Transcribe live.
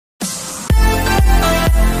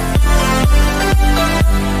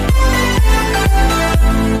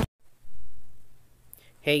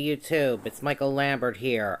Hey YouTube, it's Michael Lambert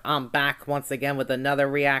here. I'm back once again with another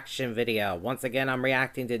reaction video. Once again, I'm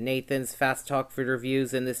reacting to Nathan's Fast Talk Food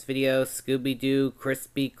Reviews. In this video, Scooby-Doo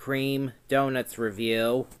Krispy Kreme Donuts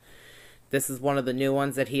review. This is one of the new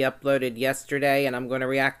ones that he uploaded yesterday, and I'm going to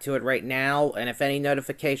react to it right now. And if any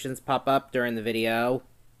notifications pop up during the video,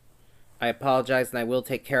 I apologize and I will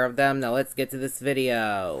take care of them. Now let's get to this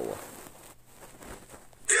video.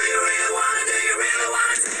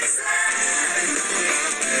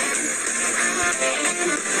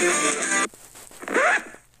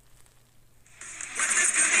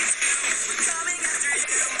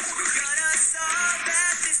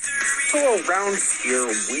 So around here,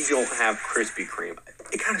 we don't have Krispy Kreme.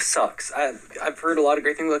 It kind of sucks. I've heard a lot of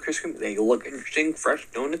great things about Krispy Kreme. They look interesting, fresh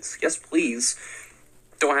donuts. Yes, please.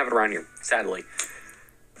 Don't have it around here, sadly.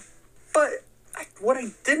 But what I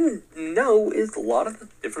didn't know is a lot of the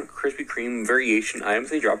different Krispy Kreme variation items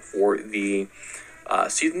they drop for the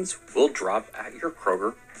seasons will drop at your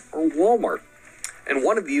Kroger or Walmart. And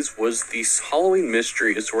one of these was the Halloween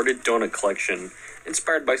Mystery Assorted Donut Collection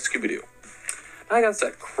inspired by Scooby-Doo. I got this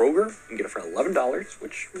at Kroger. You can get it for $11,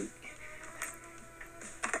 which I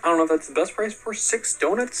don't know if that's the best price for 6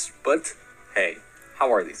 donuts, but hey,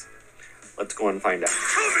 how are these? Let's go and find out.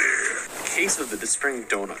 Case of the Despairing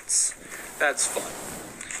Donuts. That's fun.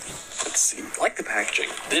 Let's see. I like the packaging.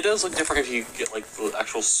 It does look different if you get like the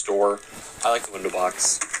actual store. I like the window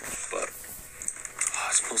box, but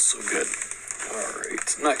it smells so good.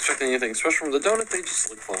 Alright. I'm not expecting anything special from the donut. They just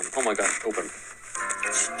look fun. Oh my gosh, open.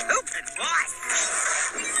 Open what?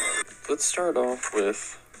 Let's start off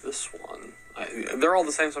with this one. They're all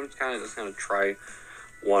the same, so I'm just gonna try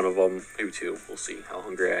one of them, maybe 2. We'll see how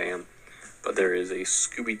hungry I am. But there is a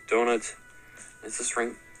Scooby donut. Is this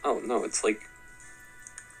ring? Oh no, it's like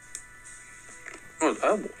it's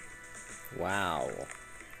edible. Wow.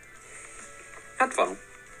 That's fun.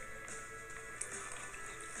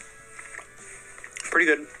 Pretty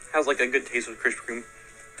good. Has like a good taste of Krispy Kreme.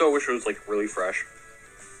 Though I wish it was like really fresh.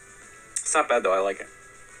 It's not bad though, I like it.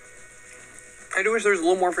 I do wish there was a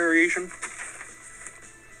little more variation,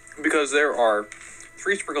 because there are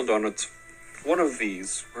 3 sprinkle donuts, one of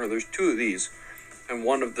these, or there's 2 of these, and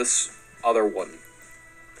one of this other one.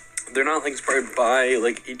 They're not like inspired by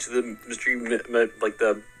like each of the mystery, like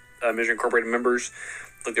the Mission Incorporated members.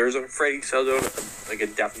 Like there's a Freddy style donut, like a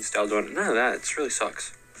Daphne style donut. None of that. It really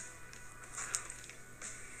sucks.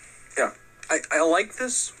 Yeah, I like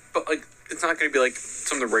this, but like it's not going to be like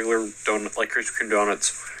some of the regular donut, like Krispy Kreme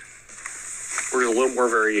donuts, where there's a little more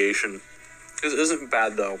variation. It isn't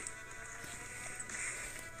bad though.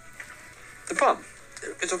 It's fun.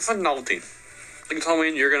 It's a fun novelty. Like it's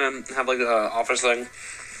Halloween, you're gonna have like an office thing.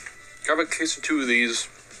 Grab a case of 2 of these.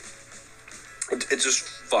 It's just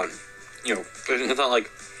fun. You know, it's not like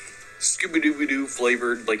Scooby-Doo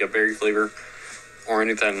flavored, like a berry flavor or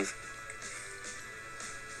anything.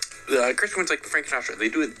 The Krispy Kreme's like Frank Sinatra. They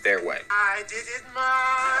do it their way. I did it my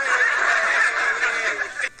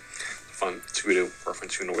way. Fun Scooby-Doo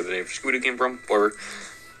reference. You know where the name Scooby-Doo came from. Whatever.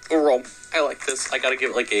 Overall, I like this. I gotta give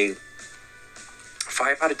it like a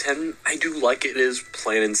 5 out of 10. I do like it. It is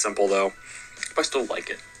plain and simple though, but I still like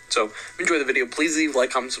it. So, if you enjoyed the video, please leave a like,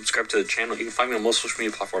 comment, subscribe to the channel. You can find me on most social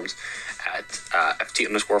media platforms at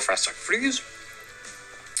ft_fast_reviews.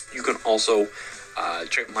 You can also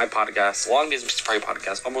check out my podcast, Long Days of Pizza Party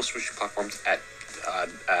Podcast, on most social platforms at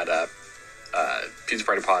Pizza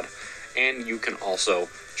Party Pod. And you can also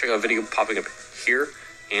check out a video popping up here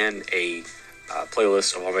and a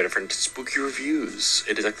playlist of all my different spooky reviews.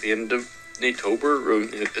 It is at the end of October,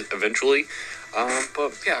 eventually.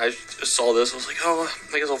 But yeah, I just saw this. I was like, oh,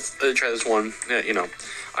 I guess I'll try this one. Yeah, you know,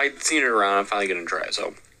 I'd seen it around. I'm finally gonna try it.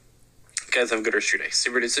 So, guys, have a good rest of your day. Stay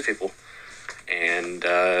ready, stay faithful, and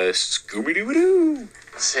Scooby-Doo-Doo.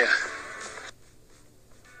 See ya.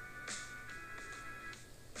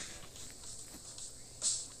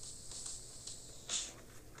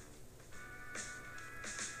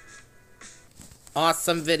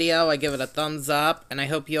 Awesome video. I give it a thumbs up, and I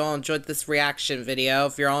hope you all enjoyed this reaction video.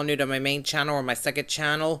 If you're all new to my main channel or my second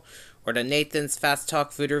channel, or to Nathan's Fast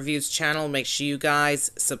Talk Food Reviews channel, make sure you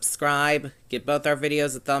guys subscribe, give both our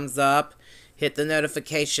videos a thumbs up, hit the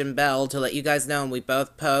notification bell to let you guys know when we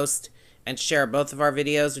both post, and share both of our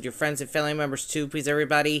videos with your friends and family members too, please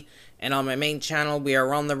everybody. And on my main channel, we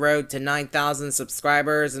are on the road to 9,000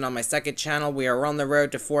 subscribers, and on my second channel, we are on the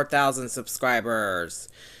road to 4,000 subscribers.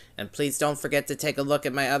 And please don't forget to take a look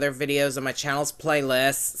at my other videos on my channel's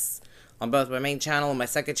playlists, on both my main channel and my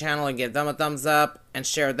second channel, and give them a thumbs up, and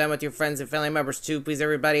share them with your friends and family members too, please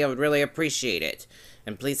everybody. I would really appreciate it.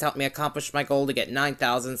 And please help me accomplish my goal to get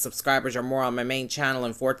 9,000 subscribers or more on my main channel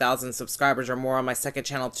and 4,000 subscribers or more on my second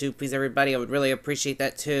channel too, please everybody. I would really appreciate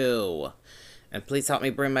that too. And please help me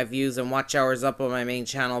bring my views and watch hours up on my main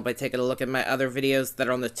channel by taking a look at my other videos that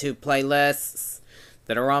are on the 2 playlists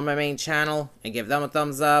that are on my main channel, and give them a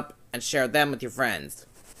thumbs up and share them with your friends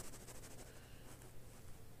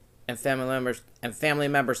and family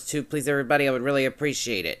members too, please everybody. I would really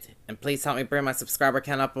appreciate it. And please help me bring my subscriber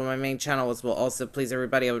count up on my main channel as well also, please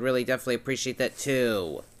everybody. I would really definitely appreciate that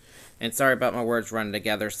too. And sorry about my words running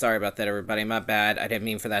together. Sorry about that, everybody. My bad. I didn't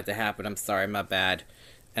mean for that to happen. I'm sorry. My bad.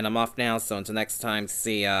 And I'm off now, so until next time,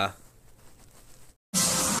 see ya.